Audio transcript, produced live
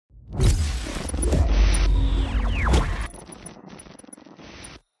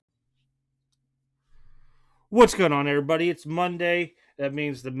What's going on, everybody? It's Monday. That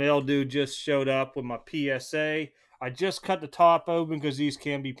means the mail dude just showed up with my PSA. I just cut the top open because these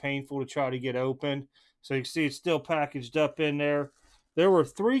can be painful to try to get open. So you can see it's still packaged up in there. There were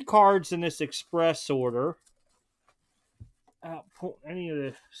 3 cards in this express order. I'll pull any of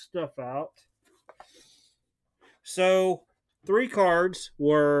the stuff out. So 3 cards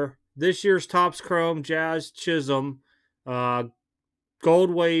were this year's Topps Chrome Jazz Chisholm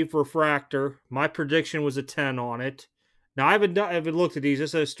Gold Wave Refractor. My prediction was a 10 on it. Now, I haven't looked at these.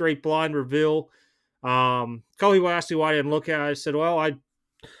 This is a straight blind reveal. Cody asked me why I didn't look at it. I said, well, I'm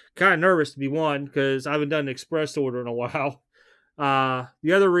kind of nervous to be one because I haven't done an express order in a while.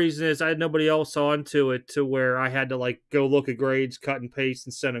 The other reason is I had nobody else onto it to where I had to like go look at grades, cut and paste,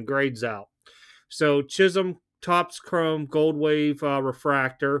 and send them grades out. So Chisholm Topps Chrome Gold Wave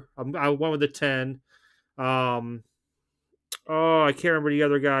Refractor. I went with a 10. I can't remember the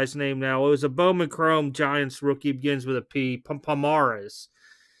other guy's name now. It was a Bowman Chrome Giants rookie, begins with a P. Palmares.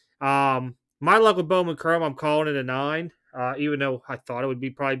 My luck with Bowman Chrome, I'm calling it a 9. Even though I thought it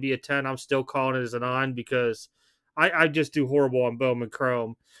would probably be a 10, I'm still calling it as a 9 because I just do horrible on Bowman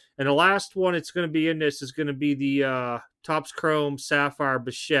Chrome. And the last one it's going to be in this is going to be the Topps Chrome Sapphire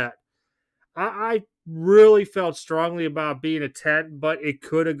Bichette. I really felt strongly about being a 10, but it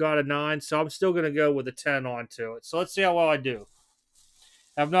could have got a 9, so I'm still going to go with a 10 onto it. So let's see how well I do.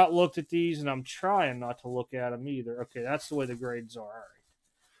 I've not looked at these, and I'm trying not to look at them either. Okay, that's the way the grades are. All right.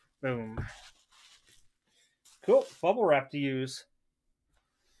 Boom. Cool. Bubble wrap to use.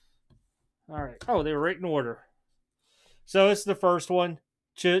 All right. Oh, they were right in order. So this is the first one.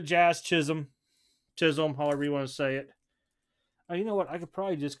 Jazz Chisholm. Chisholm, however you want to say it. Oh, you know what? I could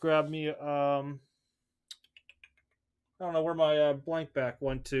probably just grab me I don't know where my blank back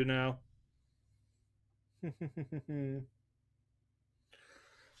went to now. oh,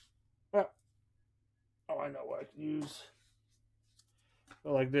 I know what I can use.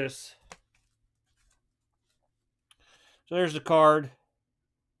 Go like this. So there's the card.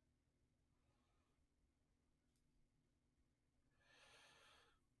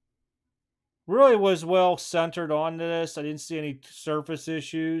 Really was well centered on this. I didn't see any surface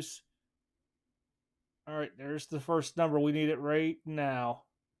issues. All right, there's the first number. We need it right now.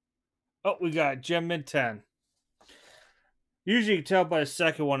 Oh, we got Gem Mint 10. Usually you can tell by the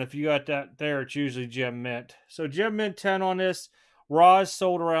second one. If you got that there, it's usually Gem Mint. So Gem Mint 10 on this. Raws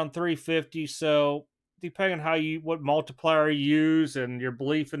sold around 350. So depending on what multiplier you use and your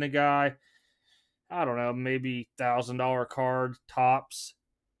belief in the guy, I don't know, maybe $1,000 card tops.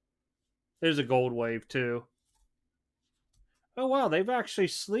 There's a gold wave too. Oh wow, they've actually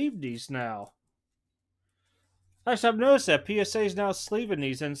sleeved these now. Actually, I've noticed that PSA is now sleeving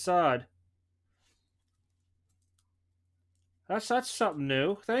these inside. That's something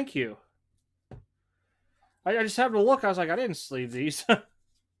new. Thank you. I just happened to look. I was like, I didn't sleeve these.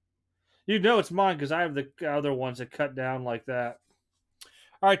 You know it's mine because I have the other ones that cut down like that.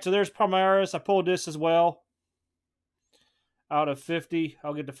 All right, so there's Palmares. I pulled this as well. Out of 50.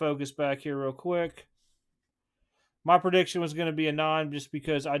 I'll get the focus back here real quick. My prediction was going to be a 9 just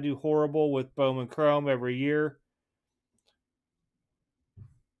because I do horrible with Bowman Chrome every year.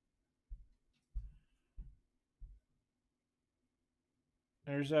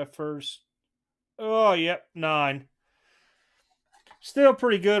 There's that first. Oh, yep, 9. Still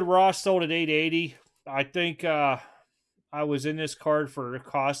pretty good. Ross sold at 880. I think I was in this card for the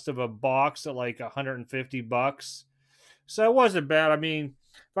cost of a box at like $150. So it wasn't bad. I mean,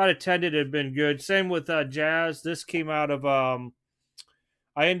 if I'd attended, it'd been good. Same with Jazz. This came out of I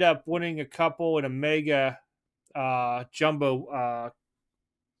ended up winning a couple in a mega jumbo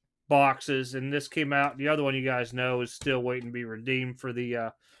boxes, and this came out. The other one you guys know is still waiting to be redeemed for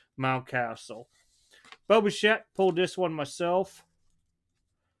the Mount Castle. Bobichette, pulled this one myself.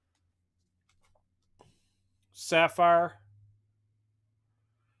 Sapphire.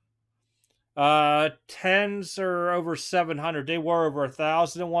 10s are over 700. They were over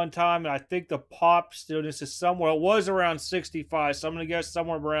 1,000 at one time, and I think the pop students is somewhere. It was around 65, so I'm going to guess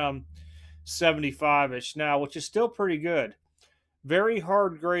somewhere around 75-ish now, which is still pretty good. Very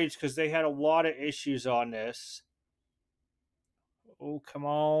hard grades because they had a lot of issues on this. Oh, come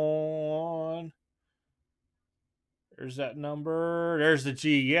on. There's that number. There's the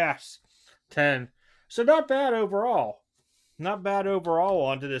G. Yes. 10. So not bad overall. Not bad overall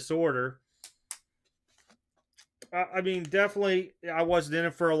onto this order. I mean, definitely, I wasn't in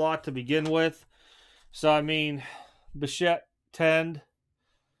it for a lot to begin with. So, I mean, Bichette 10.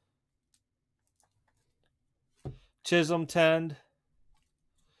 Chisholm 10.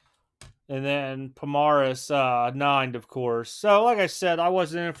 And then Pomaris 9'd, of course. So, like I said, I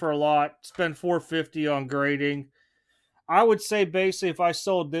wasn't in for a lot. Spent 450 on grading. I would say basically if I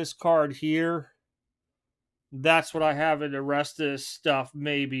sold this card here, that's what I have in the rest of this stuff,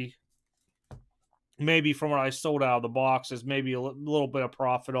 maybe. Maybe from what I sold out of the boxes, maybe a little bit of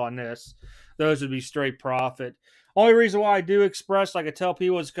profit on this. Those would be straight profit. Only reason why I do Express, like I tell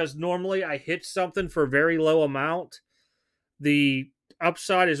people, is because normally I hit something for a very low amount. The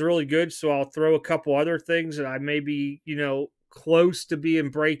upside is really good, so I'll throw a couple other things that I may be, close to being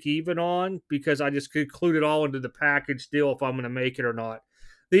break even on because I just include it all into the package deal if I'm going to make it or not.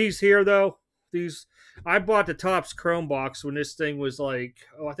 These here, though, I bought the Topps Chrome box when this thing was like,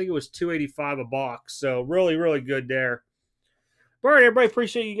 I think it was $285 a box. So really, really good there. But all right, everybody,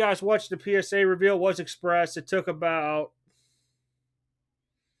 appreciate you guys watching the PSA reveal. It was Express. It took about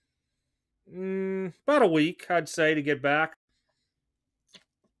a week, I'd say, to get back.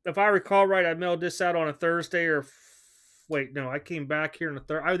 If I recall right, I mailed this out on a Thursday or wait, no, I came back here on a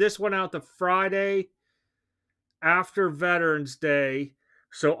Thursday. This went out the Friday after Veterans Day.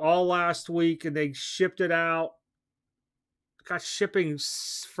 So all last week, and they shipped it out. Got shipping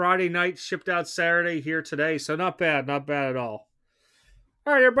Friday night, shipped out Saturday, here today. So not bad at all.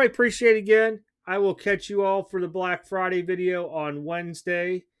 All right, everybody, appreciate it again. I will catch you all for the Black Friday video on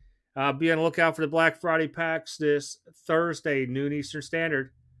Wednesday. Be on the lookout for the Black Friday packs this Thursday, noon Eastern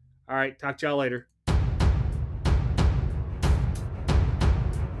Standard. All right, talk to y'all later.